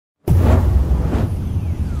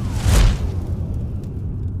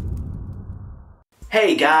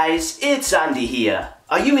Hey guys, it's Andy here.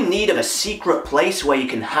 Are you in need of a secret place where you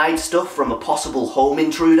can hide stuff from a possible home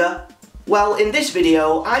intruder? Well, in this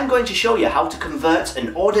video, I'm going to show you how to convert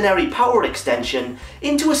an ordinary power extension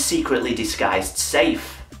into a secretly disguised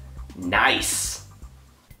safe. Nice!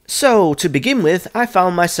 So, to begin with, I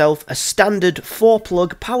found myself a standard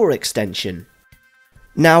 4-plug power extension.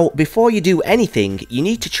 Now, before you do anything, you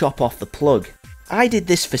need to chop off the plug. I did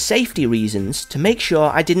this for safety reasons, to make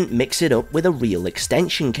sure I didn't mix it up with a real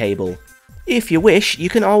extension cable. If you wish, you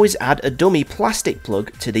can always add a dummy plastic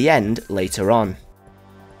plug to the end later on.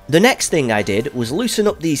 The next thing I did was loosen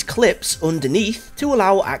up these clips underneath to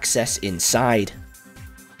allow access inside.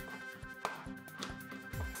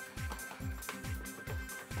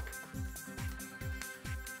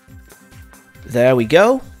 There we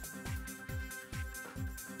go.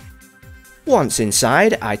 Once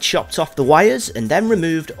inside, I chopped off the wires and then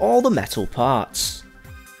removed all the metal parts.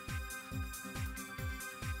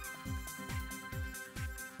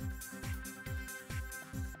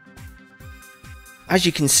 As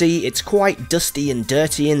you can see, it's quite dusty and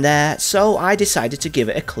dirty in there, so I decided to give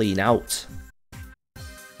it a clean out.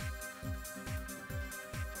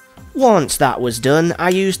 Once that was done, I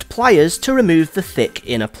used pliers to remove the thick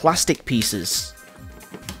inner plastic pieces.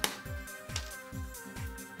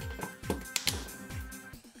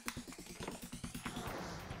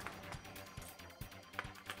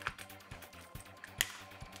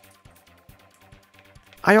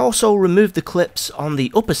 I also removed the clips on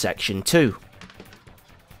the upper section too.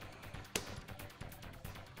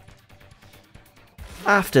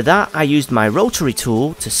 After that, I used my rotary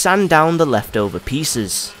tool to sand down the leftover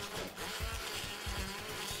pieces.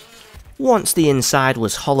 Once the inside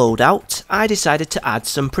was hollowed out, I decided to add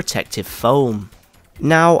some protective foam.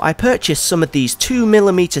 Now, I purchased some of these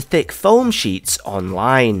 2mm thick foam sheets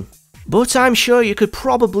online, but I'm sure you could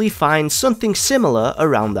probably find something similar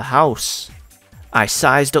around the house. I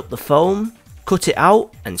sized up the foam, cut it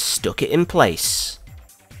out and stuck it in place.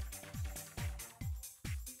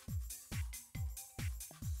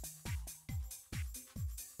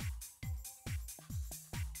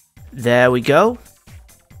 There we go.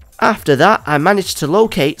 After that, I managed to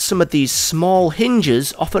locate some of these small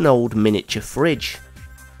hinges off an old miniature fridge.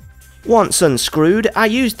 Once unscrewed, I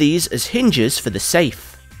used these as hinges for the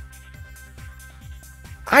safe.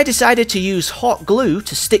 I decided to use hot glue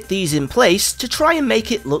to stick these in place to try and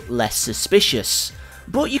make it look less suspicious,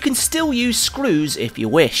 but you can still use screws if you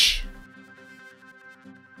wish.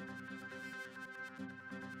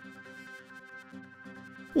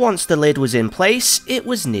 Once the lid was in place, it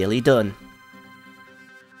was nearly done.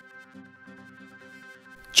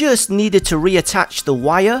 Just needed to reattach the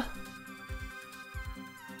wire.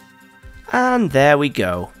 And there we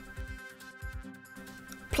go.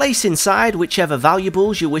 Place inside whichever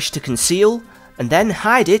valuables you wish to conceal, and then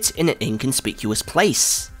hide it in an inconspicuous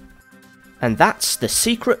place. And that's the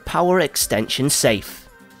secret power extension safe.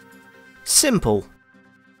 Simple.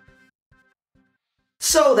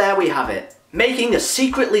 So there we have it. Making a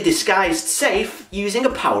secretly disguised safe using a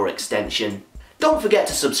power extension. Don't forget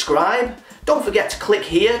to subscribe. Don't forget to click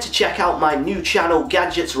here to check out my new channel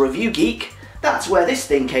Gadgets Review Geek. That's where this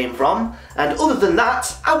thing came from. And other than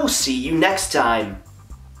that, I will see you next time.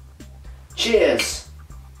 Cheers!